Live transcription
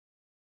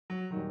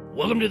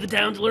Welcome to the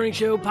Talent to Learning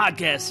Show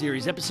podcast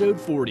series, episode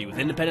 40, with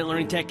independent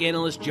learning tech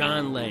analyst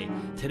John Lay.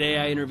 Today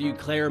I interview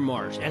Claire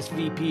Marsh,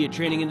 SVP of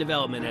Training and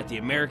Development at the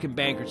American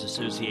Bankers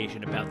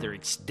Association, about their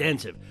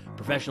extensive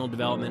professional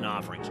development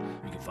offerings.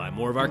 You can find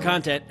more of our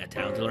content at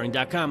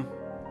talenttolearning.com.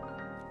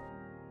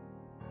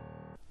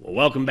 Well,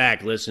 welcome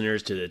back,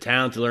 listeners, to the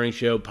Talent to Learning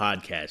Show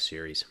podcast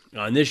series.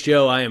 On this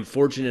show, I am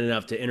fortunate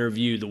enough to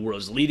interview the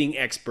world's leading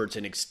experts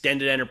in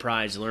extended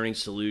enterprise learning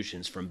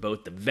solutions from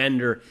both the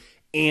vendor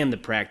and the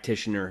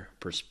practitioner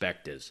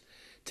perspectives.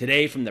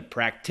 Today, from the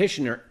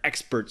practitioner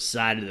expert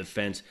side of the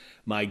fence,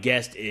 my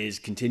guest is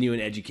continuing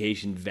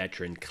education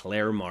veteran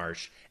Claire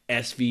Marsh,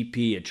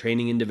 SVP of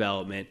Training and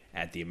Development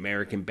at the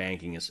American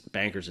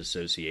Bankers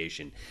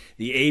Association.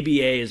 The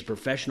ABA is a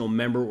professional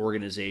member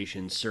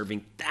organization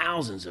serving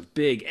thousands of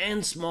big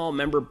and small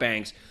member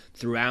banks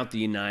throughout the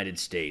United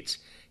States.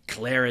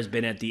 Claire has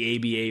been at the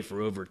ABA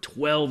for over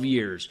 12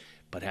 years,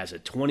 but has a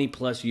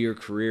 20-plus year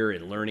career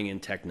in learning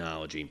and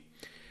technology.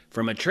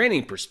 From a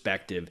training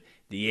perspective,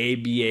 the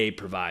ABA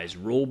provides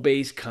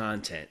role-based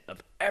content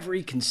of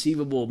every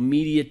conceivable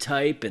media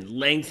type and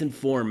length and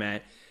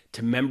format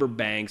to member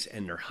banks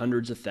and their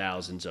hundreds of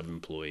thousands of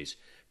employees.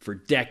 For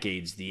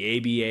decades, the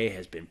ABA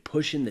has been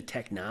pushing the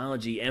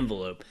technology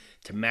envelope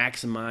to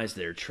maximize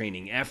their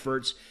training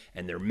efforts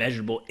and their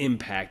measurable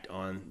impact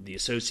on the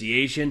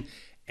association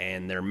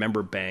and their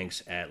member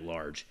banks at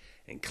large.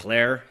 And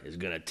Claire is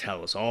going to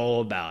tell us all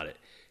about it.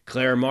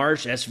 Claire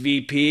Marsh,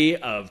 SVP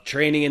of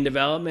Training and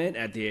Development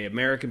at the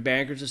American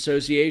Bankers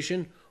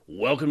Association.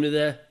 Welcome to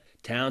the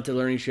Talent to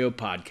Learning Show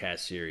podcast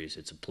series.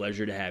 It's a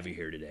pleasure to have you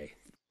here today.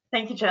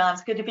 Thank you, John.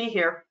 It's good to be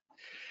here.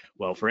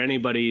 Well, for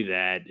anybody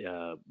that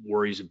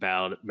worries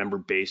about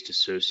member-based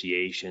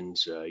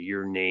associations,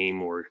 your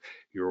name or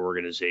your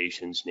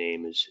organization's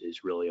name is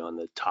really on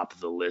the top of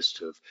the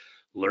list of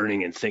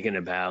learning and thinking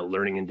about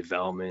learning and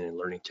development and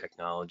learning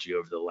technology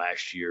over the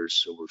last year.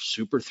 So we're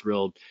super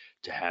thrilled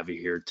to have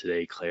you here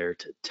today, Claire,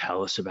 to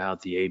tell us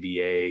about the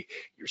ABA,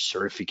 your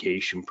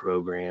certification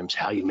programs,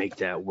 how you make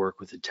that work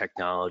with the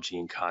technology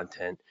and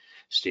content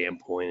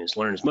standpoint, and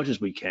learn as much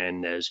as we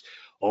can, as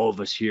all of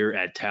us here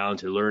at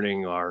Talented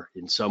Learning are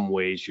in some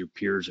ways your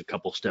peers a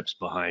couple steps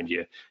behind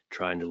you,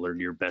 trying to learn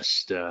your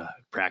best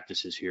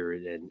practices here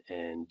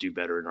and do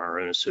better in our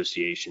own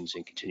associations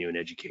and continuing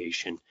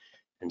education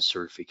and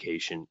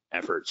certification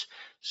efforts.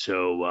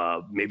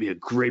 So maybe a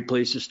great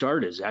place to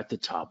start is at the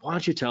top. Why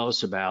don't you tell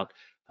us about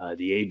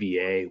the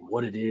ABA,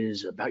 what it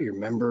is, about your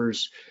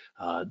members,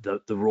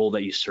 the role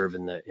that you serve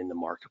in the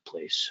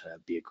marketplace.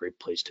 Be a great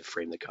place to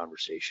frame the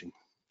conversation.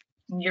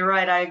 You're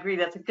right. I agree.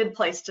 That's a good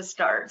place to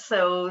start.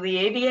 So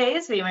the ABA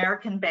is the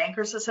American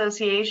Bankers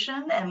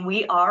Association, and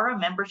we are a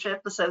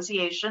membership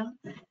association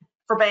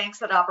for banks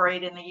that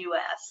operate in the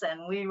U.S.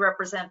 And we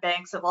represent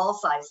banks of all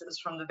sizes,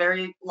 from the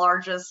very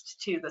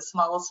largest to the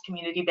smallest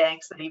community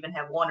banks that even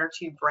have one or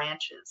two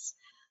branches.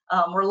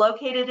 We're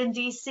located in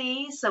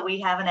DC, so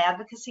we have an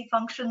advocacy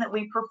function that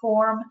we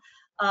perform,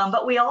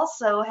 but we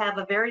also have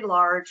a very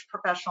large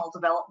professional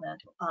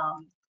development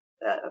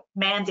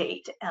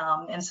mandate.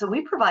 And so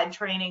we provide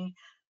training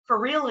for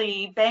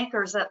really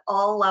bankers at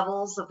all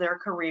levels of their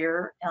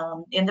career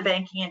in the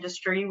banking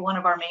industry. One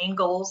of our main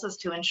goals is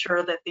to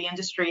ensure that the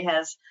industry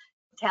has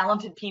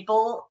talented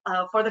people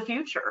for the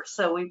future.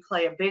 So we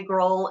play a big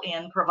role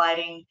in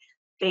providing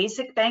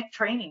basic bank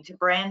training to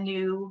brand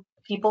new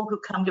people who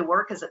come to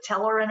work as a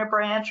teller in a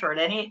branch or at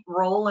any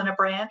role in a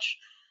branch.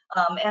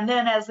 And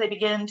then as they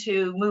begin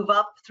to move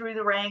up through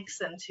the ranks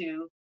and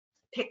to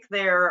pick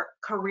their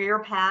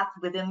career path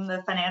within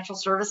the financial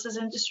services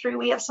industry,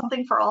 we have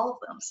something for all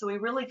of them. So we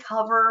really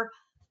cover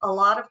a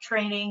lot of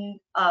training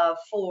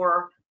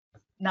for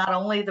not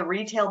only the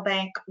retail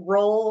bank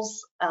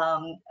roles,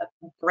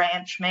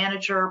 branch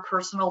manager,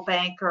 personal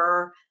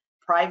banker,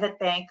 private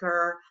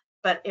banker,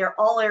 but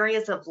all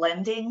areas of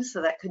lending.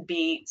 So that could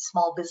be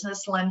small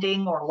business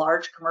lending or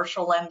large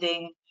commercial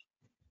lending.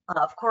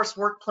 Of course,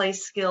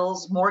 workplace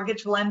skills,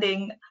 mortgage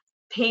lending,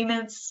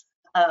 payments.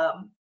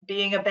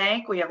 Being a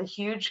bank, we have a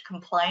huge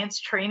compliance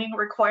training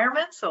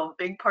requirement. So a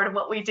big part of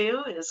what we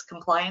do is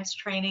compliance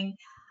training,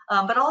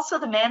 but also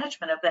the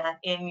management of that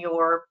in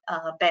your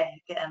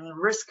bank, and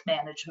risk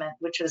management,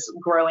 which is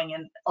growing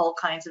in all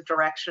kinds of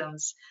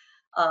directions.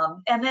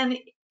 And then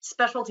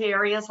specialty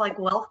areas like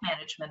wealth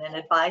management and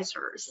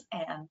advisors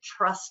and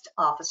trust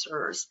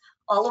officers,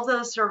 all of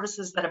those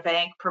services that a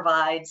bank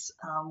provides.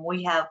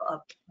 We have a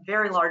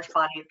very large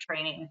body of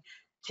training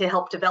to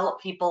help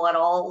develop people at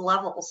all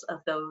levels of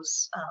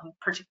those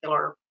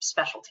particular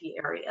specialty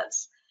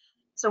areas.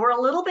 So we're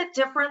a little bit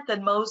different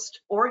than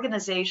most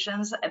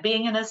organizations.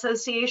 Being an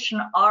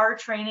association, our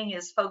training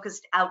is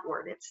focused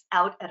outward. It's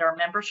out at our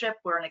membership.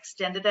 We're an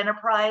extended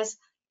enterprise.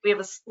 We have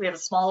a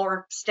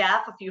smaller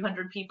staff, a few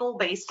hundred people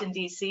based in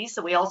DC,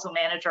 so we also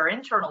manage our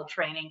internal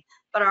training.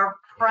 But our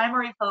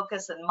primary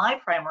focus, and my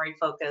primary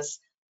focus,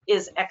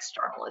 is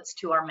external. It's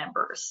to our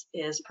members,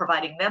 is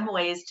providing them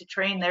ways to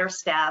train their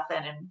staff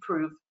and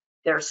improve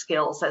their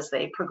skills as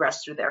they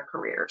progress through their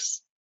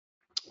careers.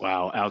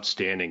 Wow,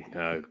 outstanding.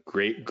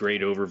 Great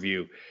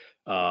overview.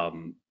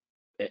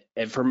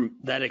 And from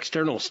that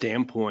external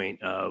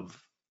standpoint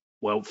of,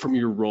 well, from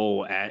your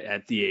role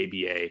at the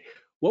ABA,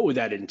 what would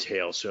that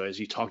entail? So as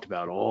you talked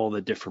about all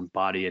the different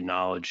body of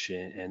knowledge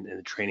and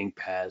the training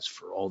paths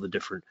for all the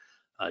different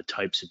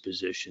types of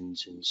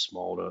positions in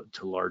small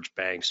to large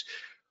banks,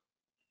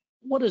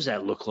 what does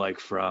that look like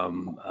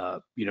from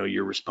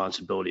your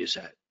responsibility? Is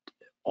that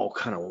all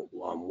kind of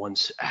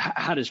once?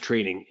 How does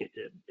training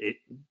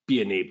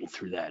be enabled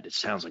through that? It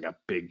sounds like a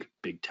big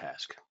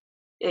task.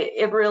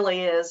 It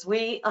really is.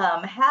 We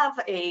have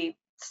a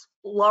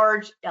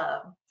large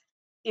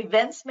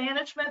events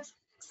management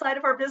side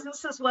of our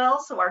business as well.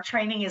 So our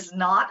training is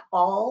not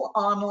all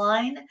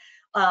online.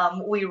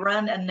 We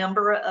run a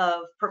number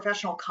of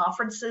professional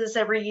conferences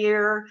every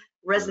year,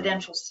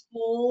 residential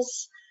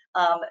schools.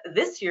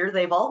 This year,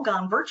 they've all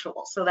gone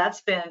virtual. So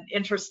that's been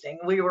interesting.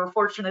 We were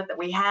fortunate that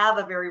we have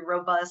a very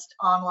robust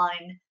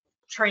online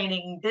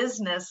training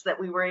business that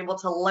we were able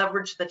to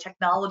leverage the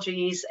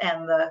technologies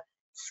and the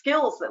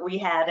skills that we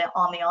had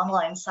on the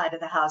online side of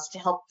the house to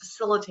help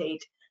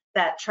facilitate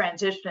that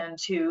transition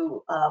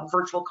to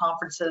virtual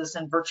conferences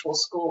and virtual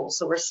schools.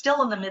 So we're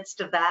still in the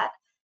midst of that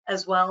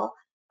as well.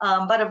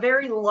 But a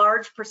very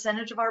large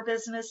percentage of our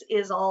business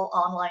is all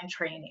online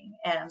training.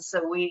 And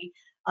so we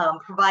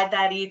provide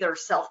that either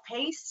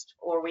self-paced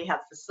or we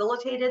have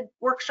facilitated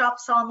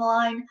workshops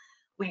online.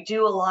 We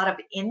do a lot of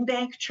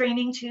in-bank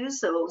training too.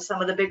 So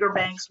some of the bigger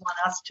banks want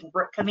us to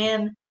come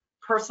in,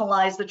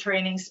 personalize the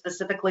training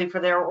specifically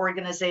for their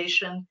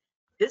organization.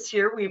 This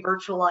year, we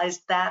virtualized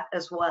that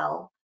as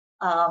well.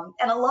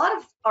 And a lot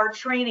of our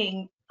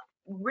training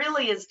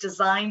really is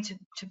designed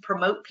to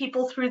promote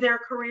people through their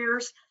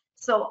careers.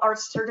 So our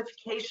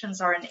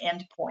certifications are an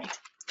endpoint.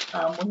 We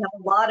have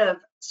a lot of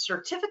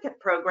certificate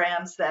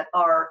programs that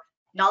are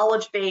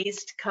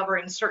knowledge-based,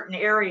 covering certain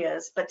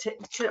areas, but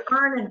to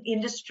earn an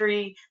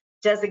industry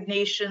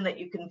designation that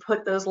you can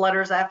put those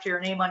letters after your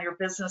name on your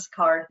business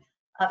card,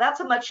 that's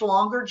a much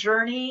longer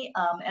journey,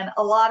 and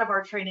a lot of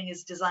our training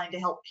is designed to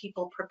help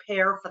people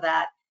prepare for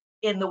that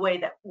in the way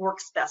that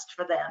works best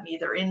for them,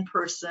 either in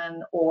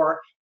person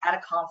or at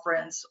a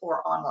conference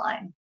or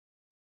online.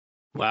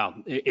 Wow,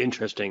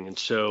 interesting. And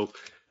so,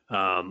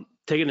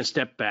 taking a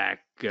step back,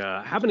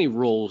 how many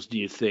roles do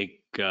you think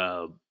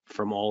from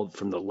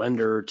the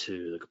lender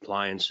to the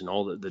compliance and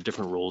all the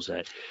different roles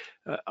that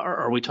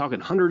are we talking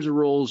hundreds of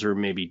roles or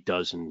maybe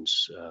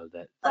dozens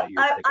that you're thinking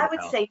I would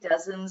about? say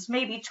dozens,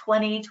 maybe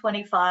 20,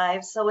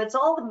 25. So it's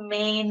all the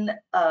main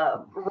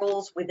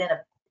roles within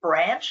a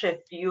branch.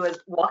 If you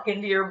walk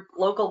into your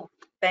local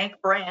bank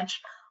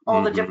branch,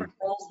 all the different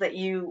roles that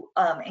you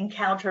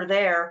encounter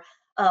there.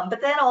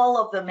 But then all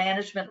of the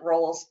management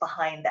roles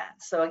behind that.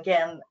 So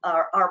again,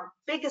 our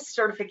biggest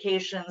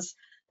certifications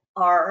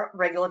are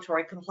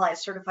regulatory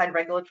compliance, certified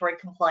regulatory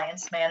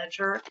compliance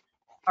manager.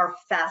 Our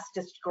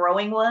fastest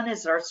growing one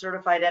is our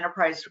certified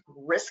enterprise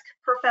risk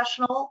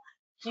professional,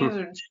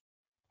 huge.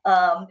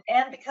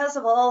 And because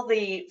of all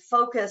the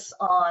focus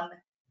on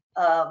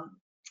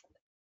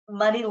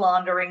money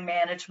laundering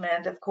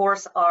management, of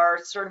course, our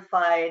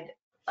certified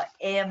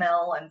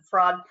AML and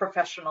fraud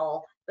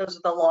professional, those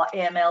are the law.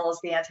 AML is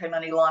the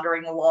anti-money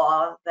laundering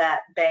law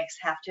that banks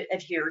have to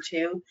adhere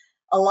to,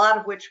 a lot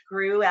of which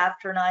grew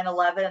after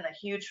 9/11, a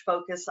huge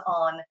focus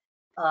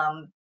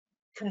on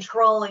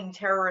controlling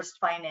terrorist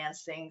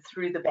financing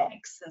through the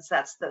banks, since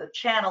that's the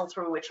channel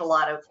through which a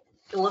lot of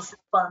illicit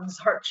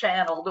funds are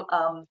channeled.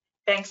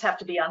 Banks have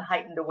to be on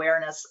heightened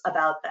awareness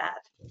about that.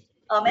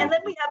 And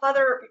then we have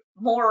other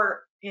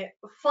more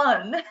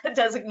fun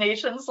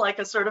designations like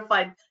a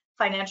certified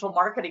financial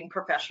marketing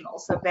professional.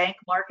 So bank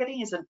marketing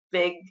is a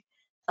big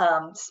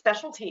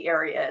specialty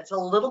area. It's a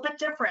little bit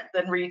different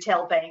than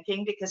retail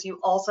banking because you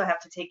also have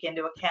to take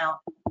into account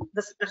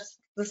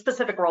the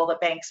specific role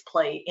that banks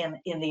play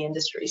in the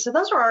industry. So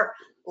those are our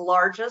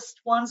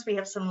largest ones. We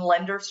have some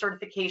lender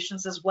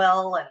certifications as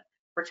well and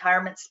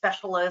retirement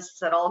specialists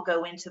that all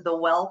go into the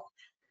wealth.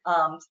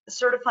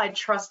 Certified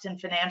trust and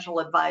financial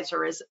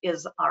advisor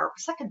is our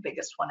second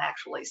biggest one,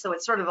 actually. So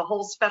it's sort of a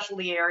whole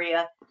specialty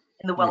area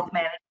in the wealth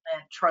management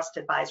trust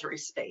advisory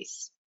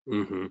space.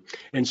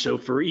 And so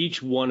for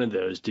each one of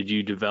those, did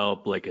you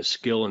develop like a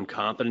skill and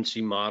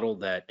competency model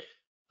that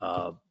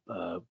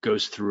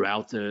goes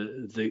throughout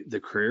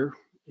the career?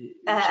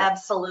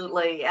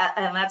 Absolutely.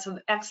 And that's an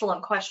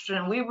excellent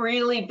question. We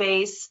really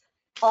base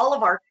all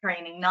of our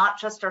training, not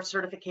just our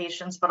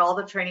certifications, but all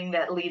the training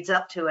that leads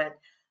up to it.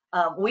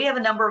 We have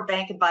a number of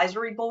bank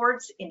advisory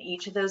boards in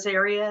each of those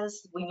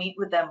areas. We meet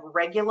with them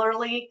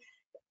regularly.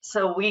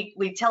 So we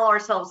tell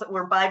ourselves that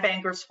we're by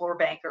bankers for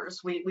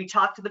bankers. We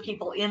talk to the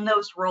people in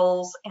those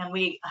roles and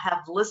we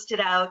have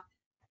listed out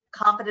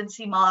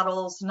competency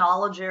models,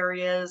 knowledge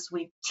areas.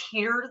 We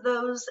tier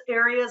those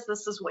areas.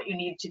 This is what you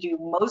need to do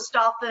most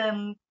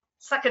often,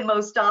 second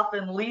most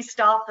often, least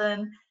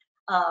often.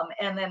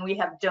 And then we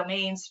have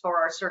domains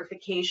for our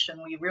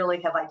certification. We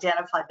really have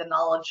identified the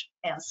knowledge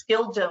and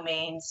skill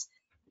domains.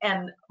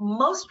 And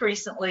most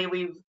recently,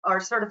 our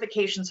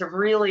certifications have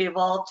really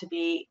evolved to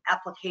be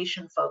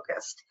application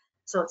focused.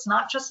 So it's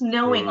not just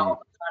knowing all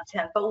the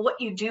content, but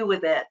what you do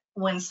with it.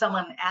 When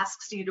someone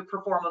asks you to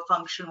perform a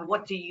function,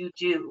 what do you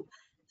do?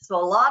 So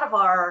a lot of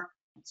our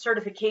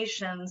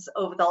certifications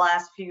over the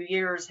last few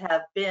years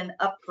have been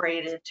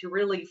upgraded to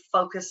really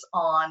focus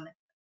on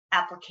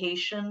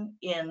application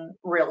in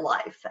real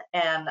life.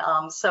 And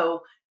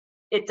so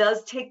it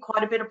does take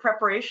quite a bit of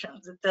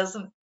preparations. It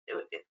doesn't,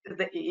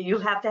 you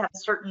have to have a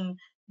certain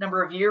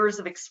number of years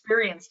of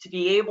experience to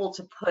be able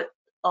to put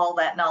all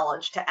that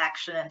knowledge to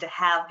action and to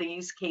have the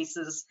use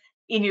cases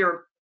in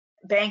your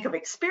bank of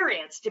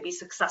experience to be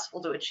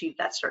successful to achieve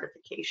that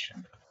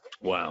certification.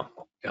 Wow.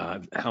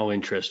 How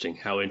interesting.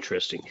 How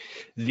interesting.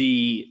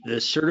 The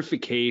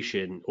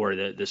certification or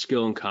the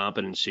skill and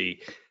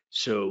competency.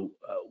 So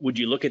would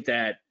you look at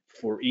that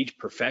for each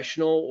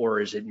professional, or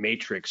is it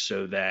matrix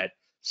so that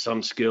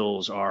some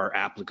skills are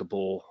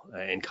applicable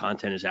and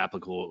content is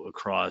applicable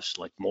across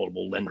like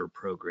multiple lender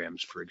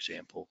programs, for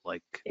example?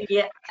 Like,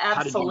 yeah,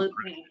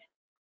 absolutely.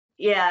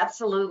 Yeah,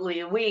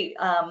 absolutely. We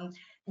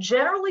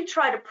generally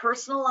try to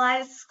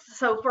personalize.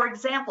 So for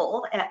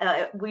example,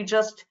 we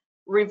just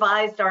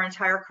revised our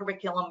entire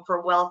curriculum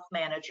for wealth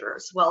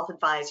managers, wealth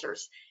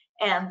advisors.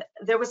 And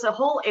there was a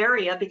whole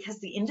area, because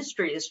the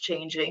industry is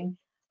changing,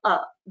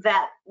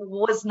 that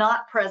was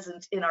not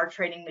present in our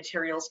training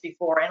materials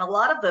before. And a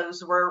lot of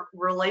those were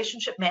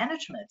relationship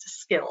management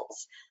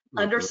skills,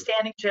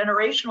 understanding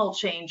generational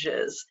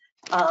changes,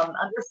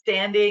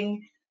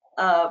 understanding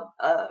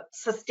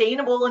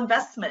sustainable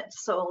investment.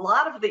 So a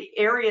lot of the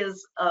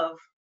areas of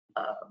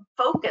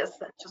focus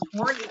that just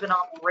weren't even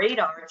on the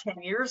radar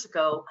 10 years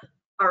ago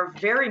are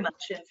very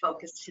much in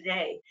focus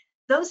today.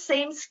 Those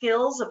same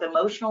skills of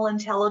emotional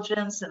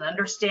intelligence and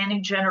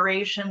understanding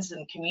generations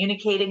and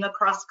communicating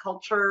across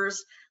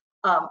cultures,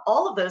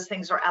 all of those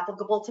things are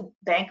applicable to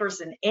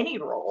bankers in any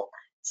role.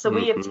 So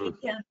we have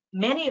taken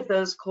many of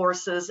those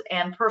courses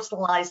and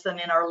personalized them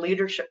in our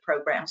leadership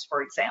programs,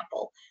 for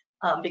example,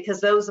 because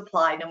those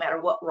apply no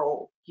matter what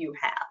role you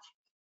have.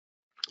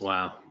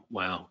 Wow.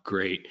 Wow.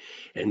 Great.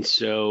 And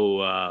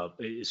so,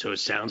 so it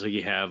sounds like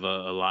you have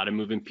a lot of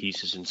moving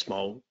pieces and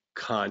small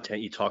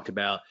content. You talked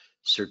about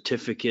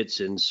certificates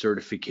and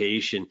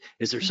certification.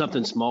 Is there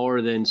something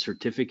smaller than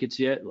certificates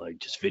yet, like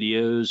just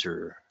videos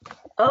or?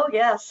 Oh,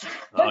 yes.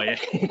 Oh, yeah.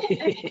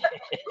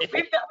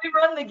 we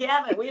run the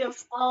gamut. We have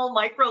small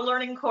micro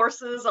learning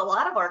courses. A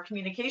lot of our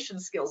communication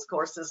skills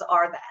courses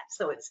are that.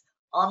 So it's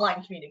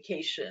online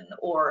communication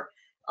or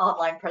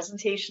online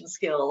presentation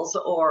skills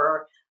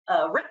or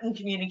written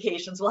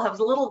communications. We'll have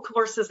little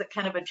courses that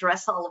kind of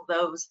address all of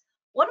those.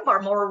 One of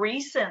our more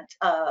recent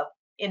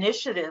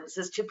initiatives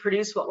is to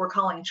produce what we're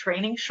calling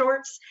training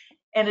shorts.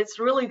 And it's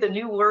really the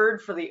new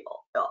word for the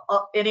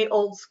any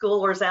old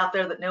schoolers out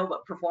there that know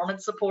what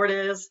performance support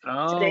is.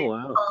 Oh, today,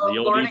 wow. The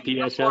old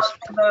EPSS.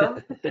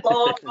 The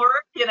flow of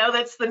work, you know,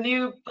 that's the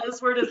new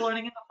buzzword, is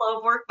learning in the flow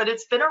of work, but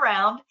it's been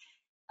around.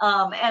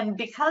 And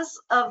because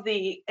of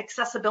the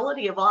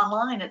accessibility of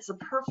online, it's a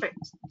perfect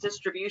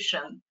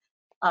distribution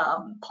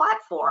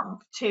platform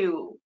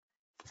to,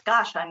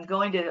 gosh, I'm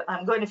going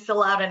to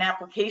fill out an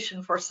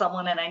application for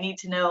someone and I need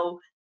to know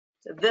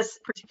this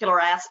particular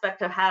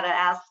aspect of how to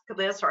ask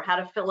this or how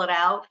to fill it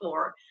out,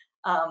 or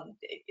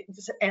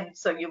and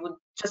so you would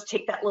just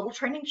take that little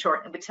training short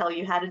and it would tell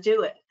you how to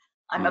do it.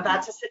 I'm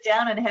about to sit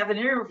down and have an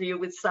interview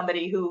with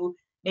somebody who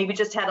maybe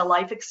just had a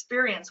life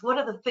experience. What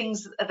are the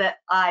things that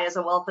I, as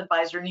a wealth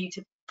advisor, need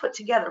to put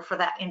together for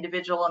that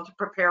individual and to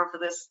prepare for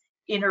this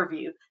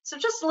interview? So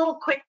just a little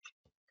quick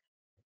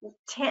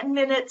 10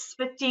 minutes,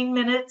 15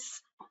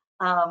 minutes.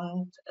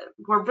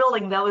 We're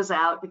building those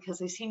out because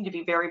they seem to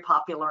be very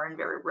popular and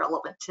very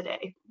relevant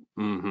today.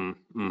 And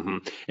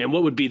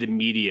what would be the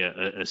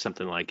media,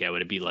 something like that?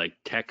 Would it be like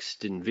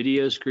text and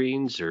video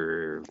screens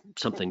or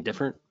something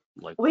different?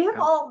 Like, we have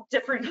all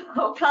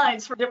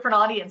kinds for different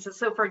audiences.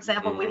 So for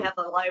example, we have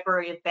the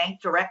Library of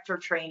Bank Director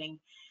training.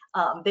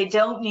 They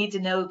don't need to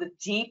know the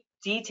deep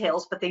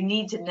details, but they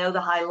need to know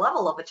the high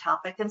level of a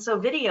topic. And so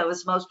video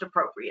is most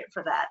appropriate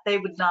for that. They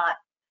would not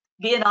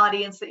be an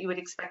audience that you would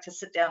expect to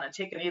sit down and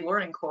take an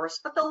e-learning course,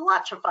 but they'll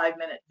watch a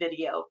 5-minute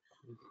video.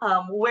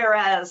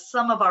 Whereas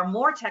some of our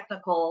more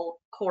technical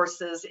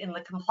courses in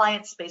the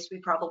compliance space, we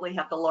probably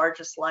have the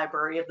largest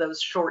library of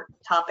those short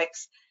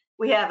topics.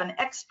 We have an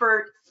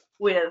expert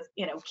with,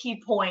 you know,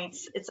 key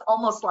points. It's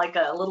almost like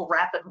a little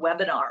rapid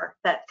webinar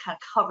that kind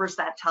of covers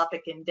that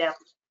topic in depth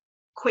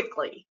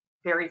quickly,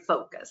 very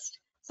focused.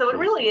 So it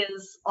really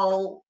is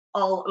all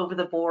over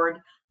the board.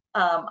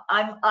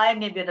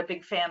 I'm even a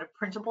big fan of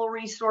printable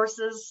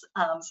resources.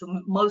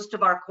 So most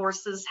of our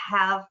courses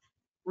have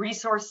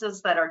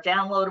resources that are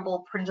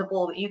downloadable,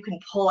 printable, that you can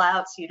pull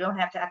out so you don't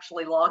have to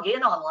actually log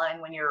in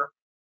online when you're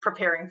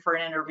preparing for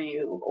an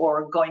interview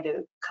or going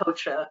to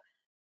coach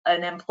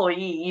an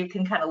employee. You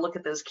can kind of look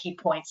at those key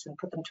points and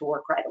put them to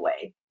work right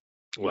away.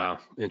 Wow,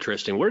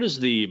 interesting. Where does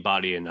the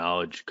body of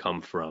knowledge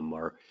come from?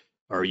 Or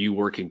are you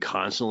working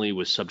constantly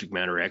with subject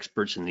matter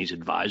experts in these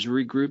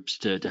advisory groups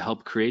to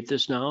help create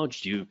this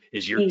knowledge?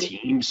 Is your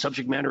team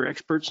subject matter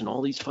experts in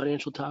all these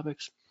financial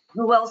topics?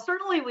 Well,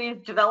 certainly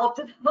we've developed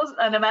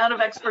an amount of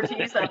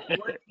expertise that we're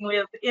working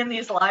with in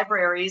these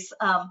libraries.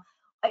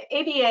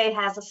 ABA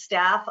has a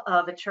staff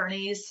of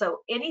attorneys, so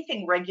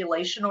anything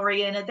regulation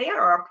oriented, they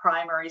are our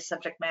primary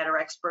subject matter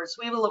experts.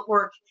 We will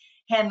work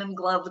hand in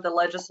glove with the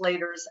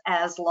legislators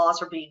as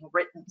laws are being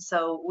written.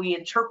 So we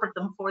interpret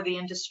them for the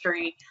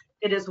industry.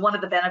 It is one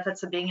of the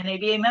benefits of being an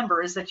ABA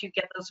member is that you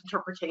get those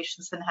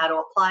interpretations and how to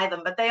apply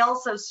them, but they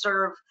also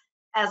serve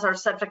as our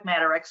subject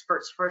matter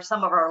experts for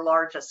some of our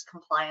largest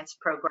compliance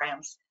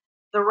programs.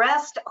 The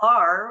rest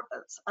are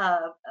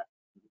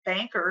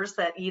bankers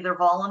that either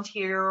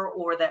volunteer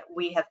or that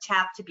we have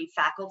tapped to be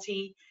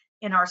faculty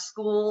in our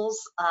schools,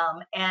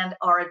 and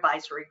our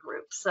advisory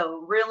groups.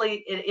 So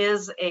really it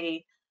is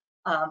a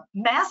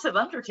massive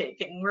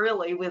undertaking,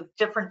 really, with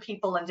different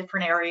people in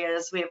different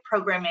areas. We have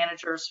program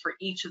managers for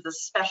each of the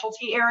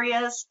specialty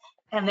areas,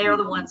 and they're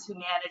the ones who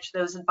manage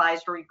those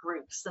advisory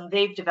groups, and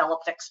they've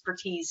developed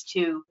expertise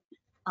too,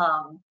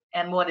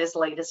 and what is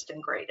latest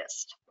and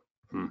greatest.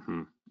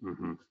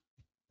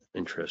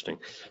 Interesting.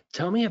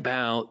 Tell me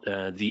about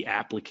the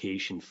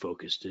application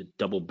focus, to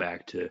double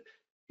back to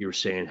you were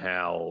saying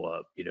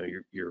how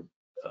you're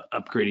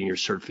upgrading your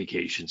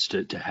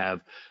certifications to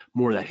have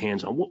more of that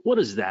hands-on. What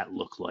does that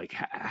look like?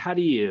 How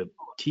do you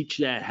teach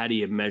that? How do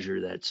you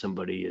measure that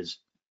somebody is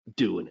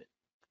doing it?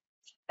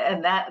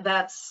 And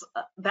that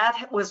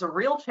was a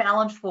real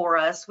challenge for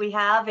us. We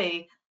have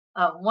a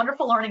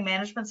wonderful learning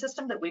management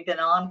system that we've been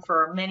on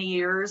for many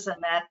years,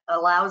 and that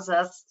allows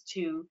us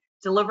to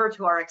deliver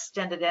to our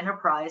extended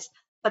enterprise.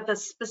 But the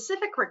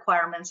specific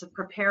requirements of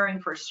preparing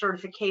for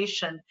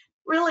certification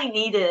really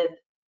needed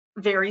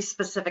very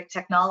specific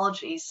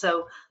technology.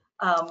 So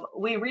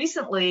we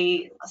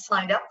recently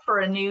signed up for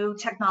a new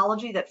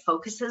technology that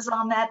focuses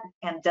on that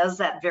and does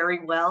that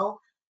very well.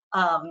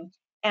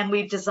 And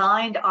we've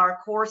designed our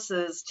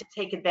courses to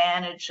take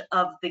advantage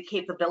of the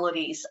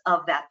capabilities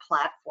of that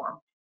platform.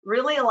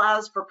 Really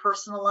allows for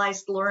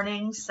personalized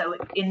learning, so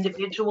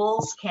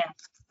individuals can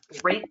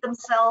rate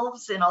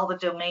themselves in all the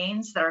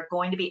domains that are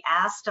going to be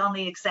asked on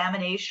the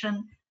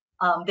examination.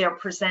 They're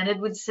presented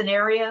with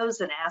scenarios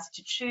and asked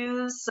to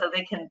choose, so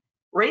they can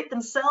rate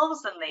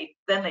themselves, and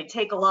then they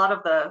take a lot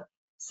of the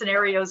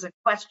scenarios and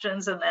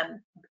questions and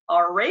then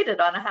are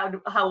rated on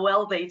how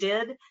well they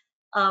did.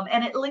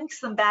 And it links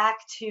them back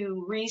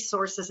to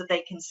resources that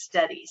they can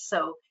study.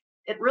 So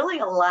it really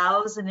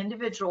allows an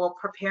individual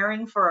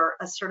preparing for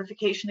a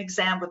certification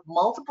exam with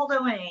multiple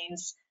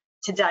domains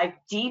to dive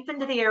deep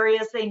into the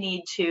areas they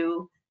need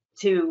to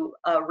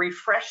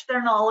refresh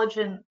their knowledge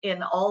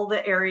in all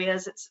the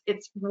areas.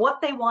 It's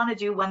what they want to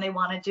do when they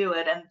want to do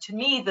it. And to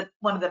me,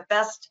 one of the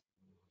best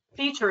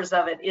features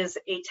of it is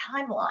a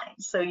timeline.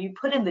 So you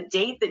put in the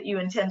date that you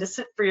intend to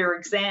sit for your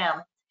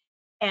exam,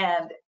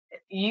 and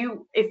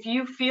if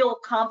you feel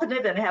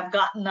competent and have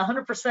gotten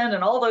 100%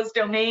 in all those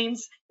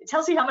domains, it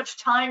tells you how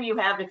much time you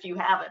have if you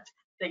haven't,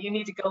 that you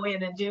need to go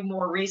in and do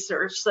more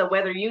research. So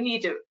whether you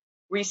need to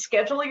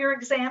reschedule your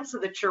exam so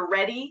that you're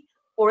ready,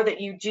 or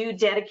that you do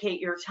dedicate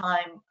your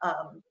time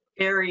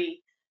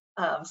very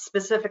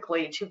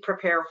specifically to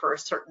prepare for a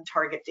certain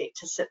target date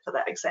to sit for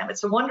that exam.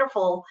 It's a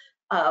wonderful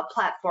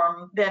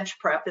platform.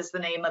 BenchPrep is the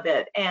name of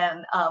it,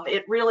 and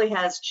it really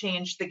has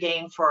changed the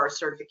game for our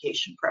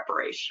certification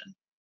preparation.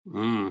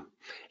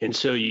 And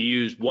so you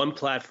use one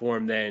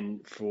platform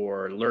then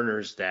for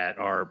learners that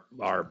are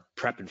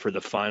prepping for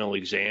the final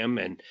exam,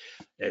 and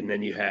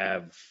then you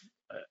have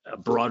a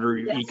broader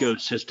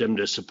ecosystem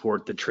to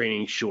support the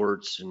training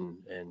shorts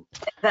and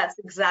that's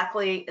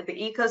exactly, the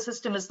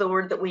ecosystem is the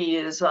word that we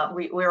use.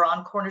 We're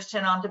on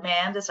Cornerstone On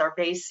Demand as our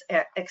base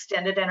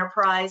extended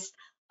enterprise,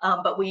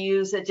 but we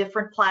use a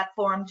different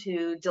platform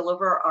to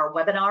deliver our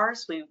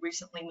webinars. We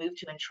recently moved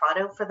to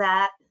Intrado for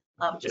that.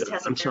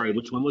 I'm sorry,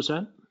 which one was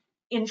that?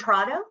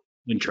 Intrado.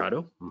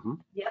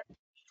 Yep.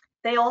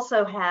 They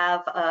also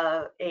have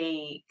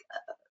a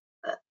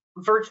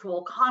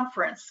virtual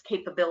conference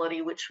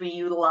capability, which we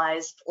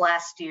utilized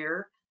last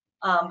year.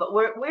 But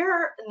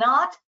we're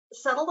not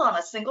settled on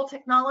a single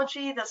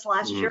technology. This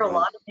last year, a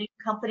lot of new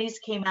companies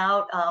came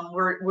out.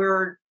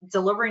 We're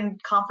delivering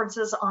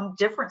conferences on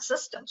different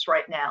systems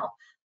right now.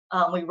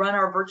 We run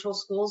our virtual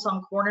schools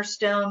on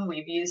Cornerstone.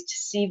 We've used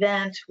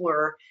Cvent.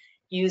 We're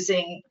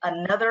using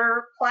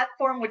another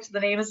platform, which the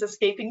name is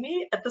escaping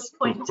me at this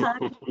point in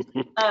time.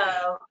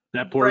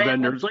 That poor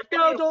vendor's like,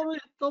 no,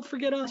 don't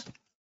forget us.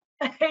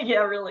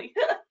 Yeah, really.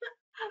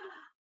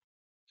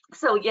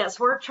 So yes,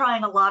 we're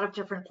trying a lot of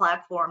different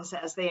platforms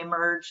as they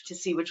emerge to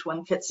see which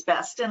one fits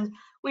best. And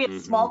we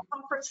have small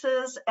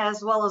conferences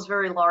as well as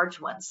very large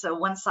ones. So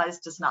one size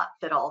does not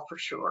fit all, for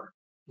sure.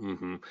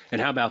 And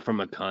how about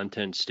from a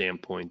content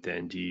standpoint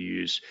then? Do you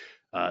use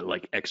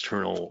like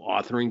external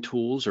authoring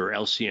tools or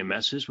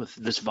LCMSs with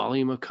this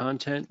volume of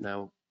content?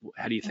 Now,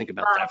 how do you think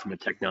about that from a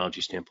technology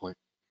standpoint?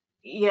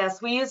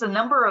 Yes, we use a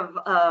number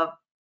of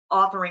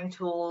authoring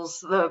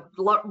tools. The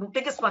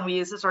biggest one we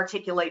use is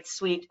Articulate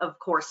suite of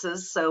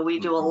courses. So we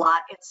do a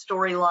lot in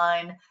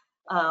Storyline.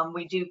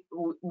 We do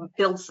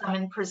build some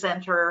in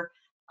Presenter.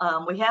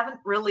 We haven't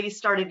really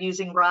started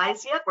using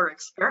Rise yet. We're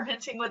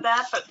experimenting with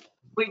that, but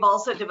we've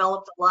also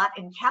developed a lot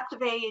in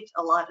Captivate,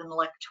 a lot in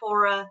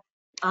Lectora,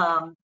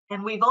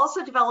 and we've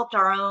also developed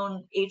our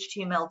own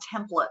HTML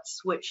templates,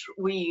 which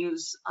we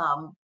use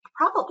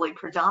probably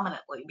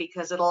predominantly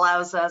because it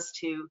allows us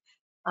to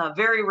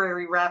very,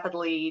 very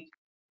rapidly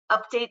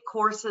update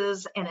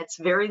courses, and it's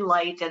very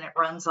light and it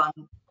runs on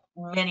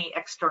many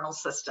external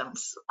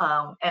systems.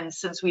 And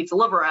since we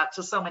deliver out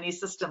to so many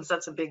systems,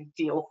 that's a big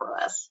deal for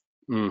us.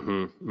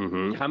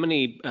 How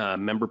many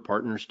member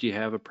partners do you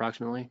have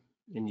approximately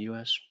in the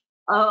U.S.?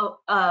 Oh,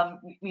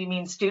 you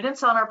mean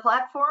students on our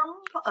platform?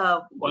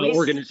 Well,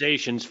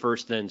 organizations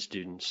first, then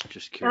students.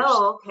 Just curious.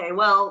 Oh, okay.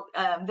 Well,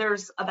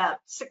 there's about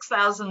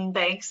 6,000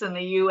 banks in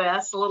the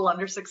U.S., a little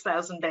under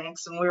 6,000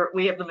 banks, and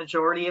we have the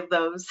majority of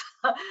those.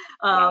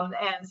 Wow.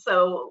 And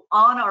so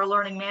on our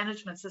learning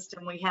management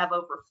system, we have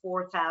over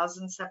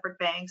 4,000 separate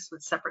banks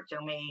with separate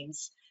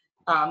domains,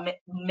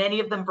 many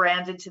of them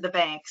branded to the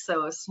bank.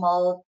 So a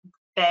small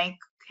bank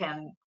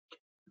can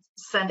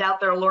send out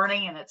their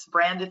learning and it's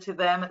branded to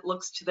them. It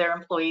looks to their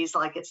employees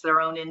like it's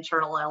their own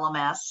internal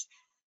LMS.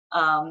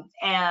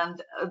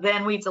 And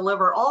then we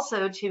deliver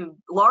also to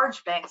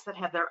large banks that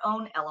have their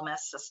own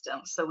LMS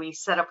system. So we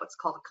set up what's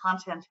called a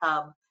content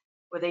hub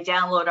where they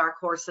download our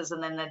courses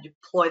and then they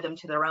deploy them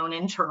to their own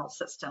internal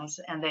systems,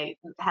 and they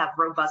have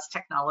robust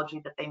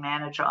technology that they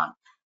manage on.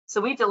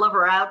 So we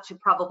deliver out to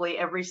probably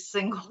every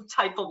single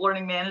type of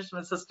learning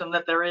management system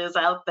that there is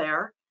out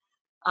there.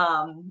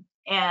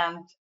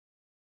 And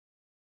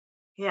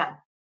yeah,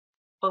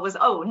 what was,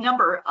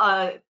 number,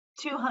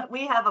 200,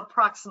 we have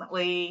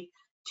approximately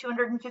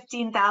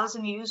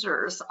 215,000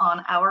 users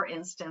on our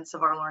instance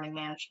of our learning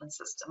management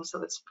system.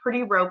 So it's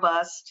pretty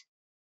robust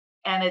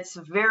and it's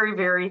very,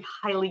 very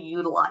highly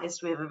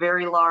utilized. We have a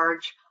very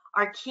large,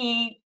 our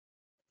key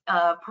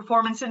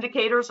performance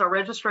indicators are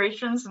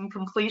registrations and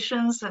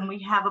completions, and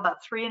we have about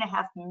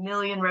 3.5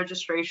 million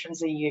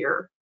registrations a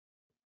year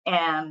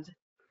and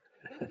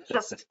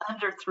just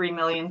under 3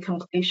 million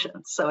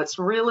completions. So it's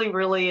really,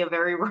 really a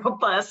very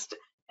robust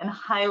and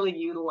highly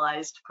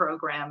utilized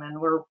program, and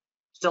we're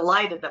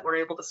delighted that we're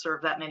able to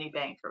serve that many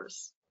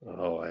bankers.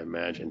 Oh, I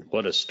imagine.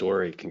 What a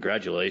story.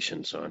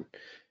 Congratulations on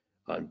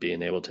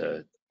being able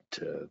to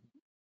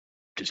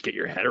just get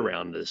your head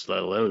around this,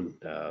 let alone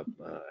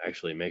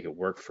actually make it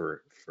work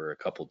for a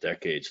couple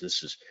decades.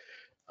 This is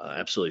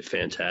absolutely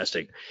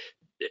fantastic.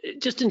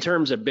 Just in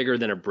terms of bigger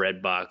than a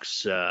bread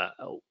box,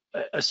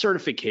 a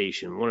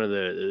certification, one of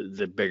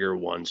the bigger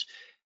ones,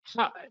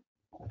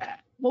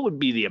 what would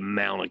be the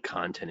amount of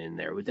content in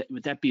there?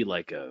 Would that be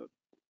like a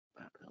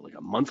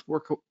month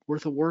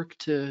worth of work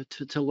to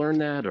learn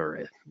that,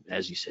 or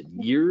as you said,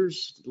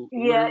 years?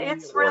 Yeah,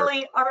 it's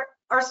really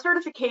our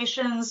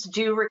certifications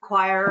do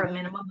require a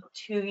minimum of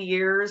 2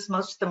 years.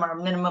 Most of them are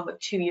a minimum of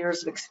 2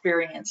 years of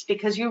experience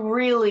because you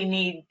really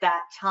need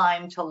that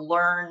time to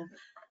learn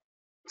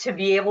to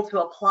be able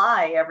to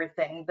apply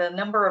everything. The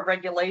number of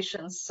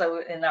regulations,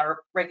 so in our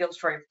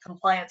regulatory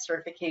compliance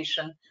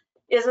certification,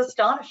 is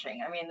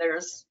astonishing. I mean,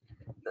 there's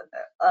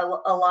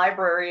a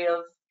library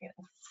of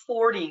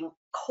 40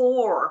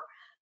 core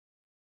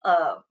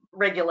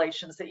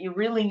regulations that you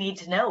really need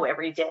to know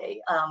every day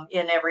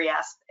in every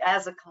aspect.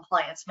 As a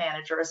compliance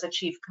manager, as a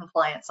chief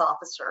compliance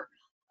officer,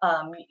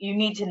 you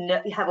need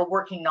to have a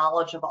working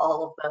knowledge of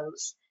all of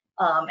those.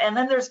 And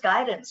then there's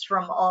guidance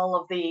from all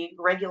of the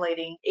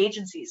regulating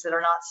agencies that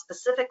are not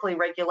specifically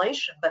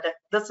regulation, but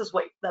this is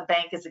what the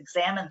bank is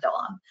examined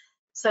on.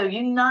 So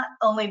you not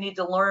only need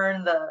to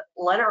learn the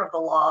letter of the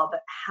law,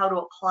 but how to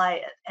apply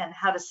it and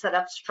how to set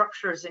up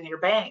structures in your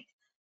bank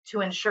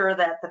to ensure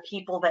that the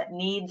people that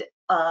need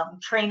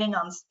training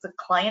on the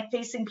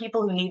client-facing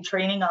people who need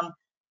training on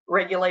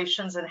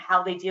regulations and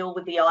how they deal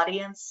with the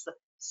audience, the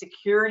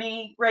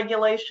security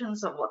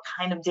regulations of what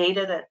kind of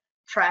data to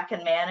track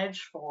and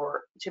manage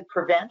to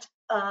prevent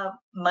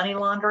money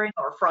laundering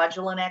or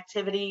fraudulent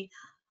activity.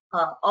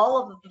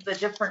 All of the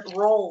different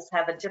roles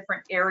have a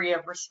different area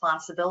of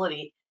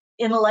responsibility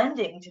in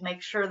lending to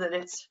make sure that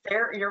it's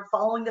fair, you're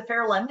following the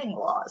fair lending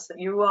laws, that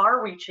you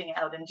are reaching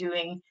out and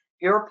doing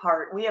your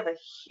part. We have a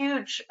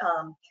huge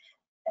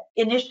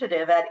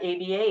initiative at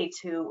ABA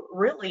to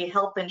really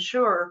help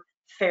ensure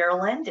fair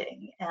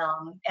lending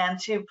and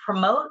to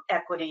promote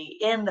equity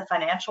in the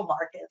financial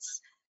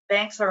markets.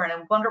 Banks are in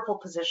a wonderful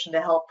position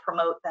to help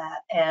promote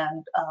that,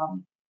 and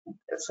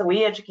so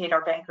we educate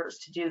our bankers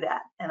to do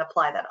that and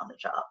apply that on the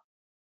job.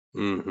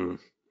 Mm-hmm.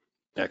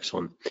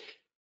 Excellent.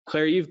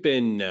 Claire, you've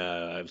been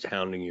I was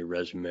hounding your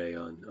resume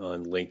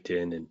on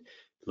LinkedIn, and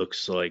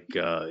looks like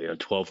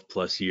 12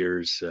 plus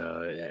years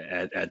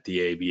at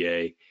the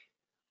ABA.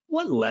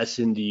 What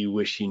lesson do you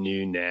wish you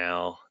knew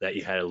now that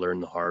you had to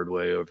learn the hard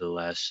way over the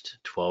last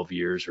 12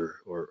 years,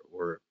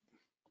 or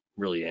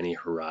really any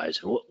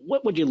horizon?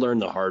 What would you learn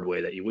the hard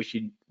way that you wish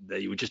you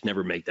would just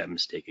never make that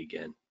mistake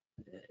again?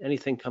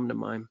 Anything come to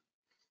mind?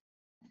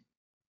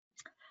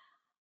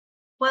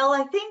 Well,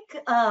 I think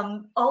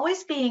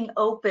always being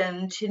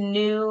open to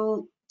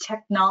new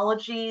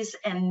technologies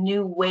and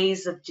new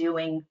ways of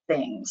doing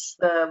things.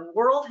 The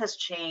world has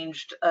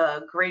changed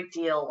a great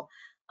deal.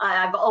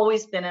 I've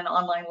always been in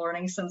online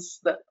learning since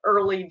the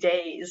early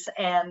days,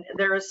 and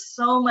there is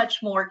so much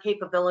more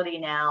capability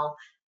now.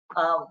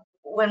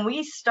 When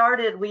we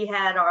started, we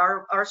had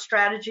our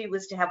strategy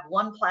was to have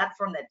one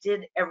platform that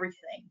did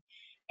everything.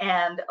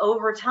 And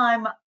over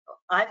time,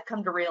 I've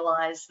come to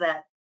realize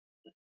that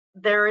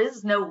there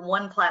is no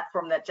one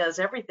platform that does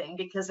everything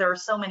because there are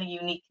so many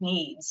unique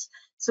needs.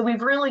 So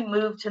we've really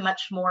moved to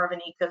much more of an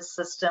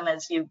ecosystem,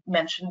 as you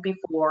mentioned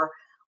before,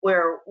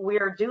 where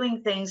we're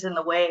doing things in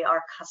the way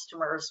our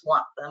customers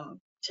want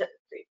them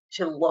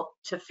to look,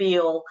 to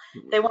feel.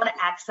 They want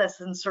to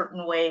access in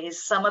certain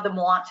ways. Some of them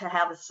want to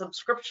have a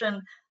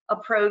subscription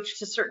approach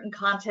to certain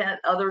content.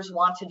 Others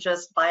want to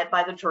just buy it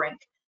by the drink.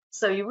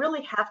 So you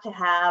really have to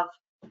have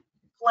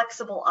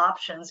flexible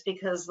options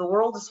because the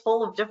world is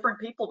full of different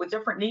people with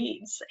different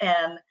needs.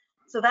 And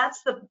so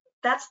that's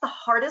the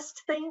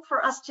hardest thing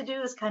for us to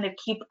do, is kind of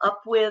keep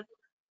up with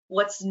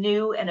what's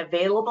new and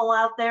available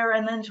out there,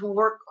 and then to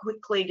work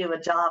quickly to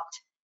adopt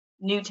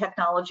new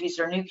technologies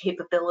or new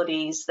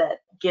capabilities that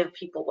give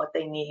people what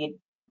they need.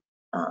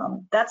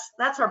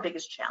 That's our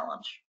biggest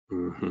challenge.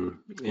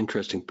 Mm-hmm.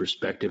 Interesting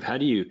perspective. How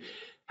do you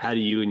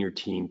and your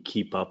team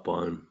keep up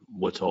on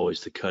what's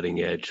always the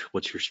cutting edge?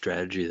 What's your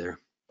strategy there?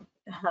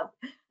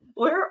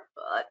 We're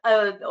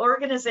an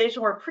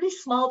organization, we're a pretty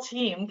small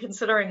team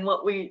considering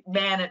what we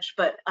manage,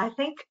 but I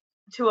think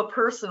to a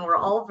person, we're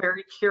all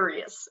very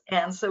curious.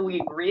 And so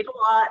we read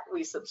a lot,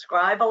 we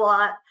subscribe a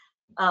lot.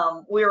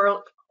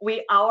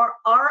 We are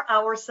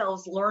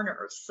ourselves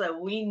learners, so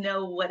we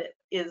know what it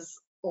is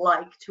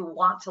like to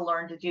want to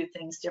learn to do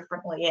things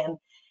differently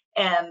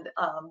and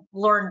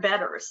learn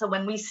better. So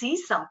when we see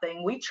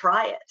something, we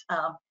try it.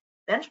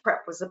 Bench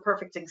prep was a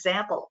perfect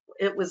example.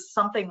 It was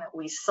something that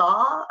we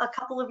saw a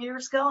couple of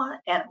years ago,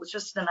 and it was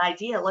just an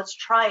idea. Let's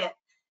try it.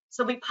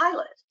 So we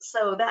pilot.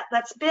 So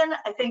that's been,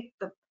 I think,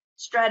 the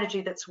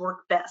strategy that's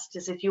worked best.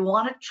 Is if you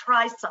want to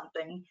try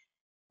something,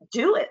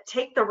 do it.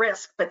 Take the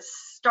risk, but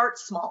start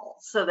small,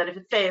 so that if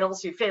it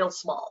fails, you fail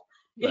small.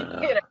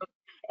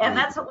 And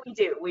that's what we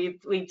do.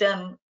 We've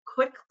done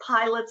quick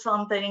pilots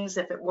on things.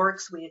 If it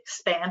works, we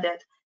expand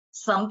it.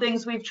 Some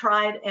things we've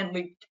tried and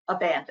we've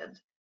abandoned.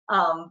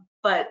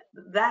 But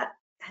that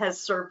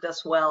has served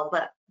us well.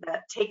 That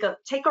take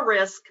a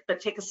risk, but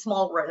take a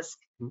small risk,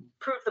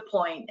 prove the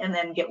point, and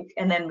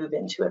then move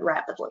into it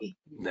rapidly.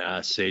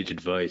 Sage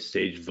advice.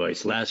 Sage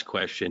advice. Last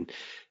question.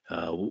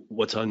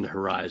 What's on the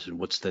horizon?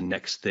 What's the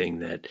next thing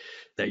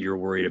that you're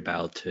worried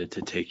about to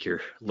take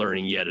your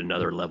learning yet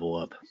another level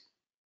up?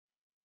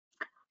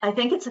 I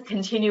think it's a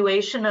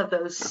continuation of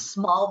those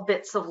small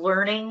bits of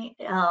learning.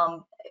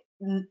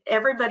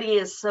 Everybody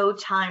is so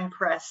time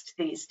pressed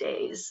these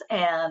days,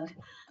 and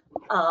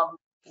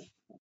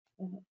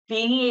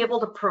being able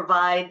to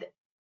provide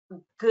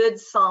good,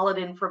 solid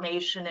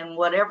information in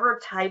whatever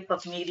type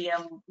of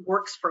medium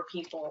works for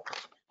people.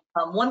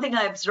 One thing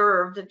I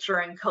observed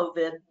during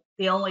COVID,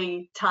 the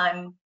only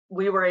time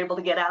we were able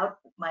to get out,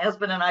 my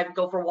husband and I would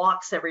go for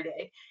walks every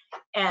day,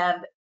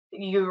 and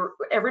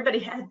everybody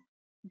had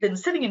been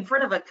sitting in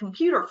front of a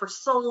computer for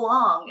so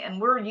long, and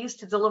we're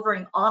used to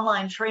delivering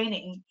online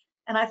training.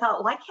 And I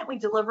thought, why can't we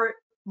deliver it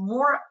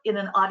more in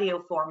an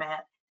audio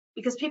format?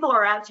 Because people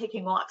are out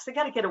taking walks, they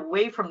got to get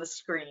away from the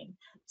screen.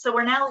 So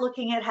we're now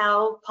looking at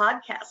how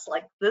podcasts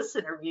like this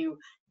interview,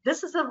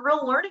 this is a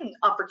real learning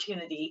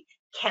opportunity.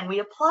 Can we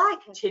apply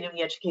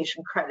continuing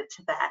education credit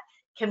to that?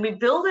 Can we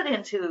build it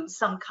into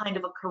some kind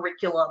of a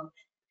curriculum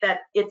that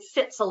it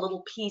fits a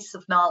little piece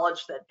of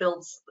knowledge that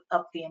builds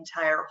up the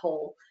entire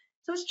whole?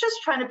 So it's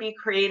just trying to be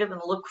creative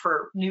and look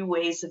for new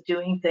ways of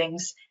doing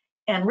things,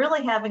 and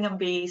really having them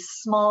be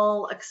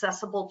small,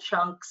 accessible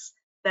chunks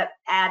that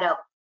add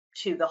up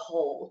to the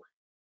whole.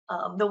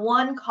 The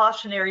one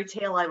cautionary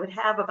tale I would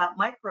have about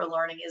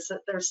microlearning is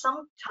that there's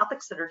some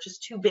topics that are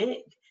just too big,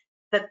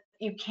 that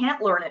you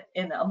can't learn it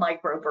in a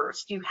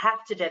microburst. You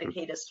have to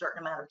dedicate a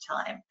certain amount of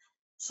time.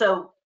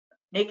 So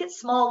make it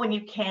small when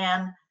you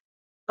can,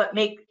 but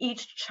make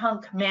each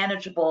chunk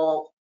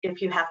manageable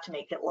if you have to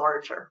make it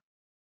larger.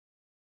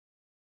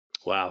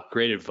 Wow,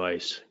 great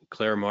advice.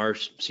 Claire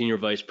Marsh, Senior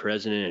Vice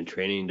President in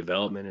Training and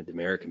Development at the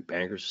American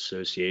Bankers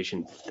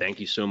Association. Thank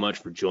you so much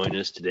for joining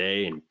us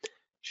today and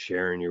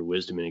sharing your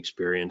wisdom and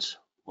experience.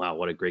 Wow,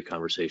 what a great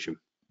conversation.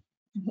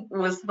 It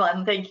was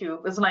fun. Thank you.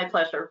 It was my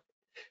pleasure.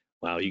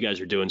 Wow, you guys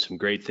are doing some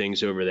great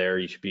things over there.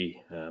 You should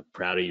be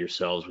proud of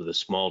yourselves with a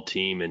small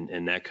team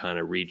and that kind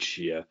of reach.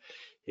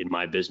 In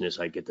my business,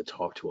 I get to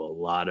talk to a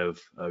lot of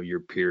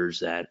your peers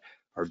that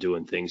are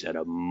doing things at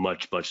a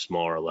much, much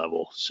smaller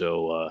level.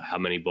 So how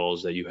many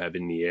balls that you have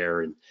in the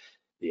air, and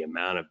the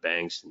amount of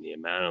banks and the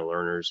amount of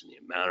learners and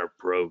the amount of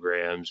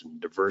programs and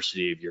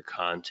diversity of your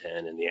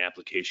content and the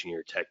application of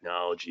your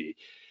technology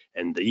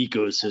and the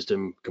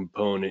ecosystem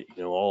component,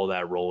 all of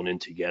that rolling in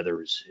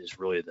together is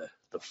really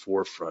the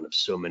forefront of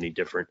so many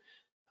different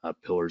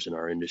pillars in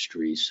our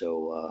industry.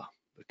 So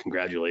But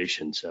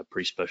congratulations.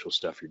 Pretty special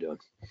stuff you're doing.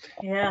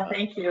 Yeah,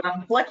 thank you.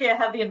 I'm lucky I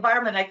have the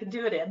environment I can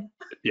do it in.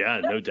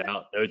 Yeah, no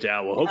doubt. No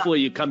doubt. Well,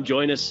 hopefully you come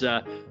join us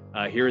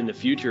here in the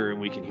future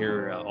and we can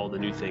hear all the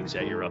new things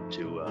that you're up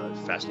to.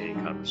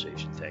 Fascinating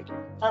conversation. Thank you.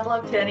 I'd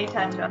love to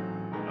anytime,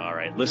 John. All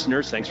right,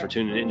 listeners, thanks for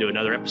tuning in to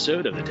another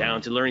episode of the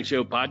Talented Learning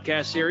Show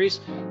podcast series.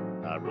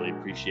 I really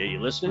appreciate you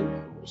listening.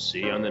 We'll see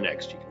you on the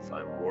next. You can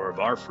find more of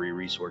our free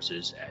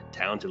resources at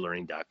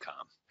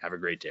talentedlearning.com. Have a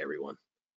great day, everyone.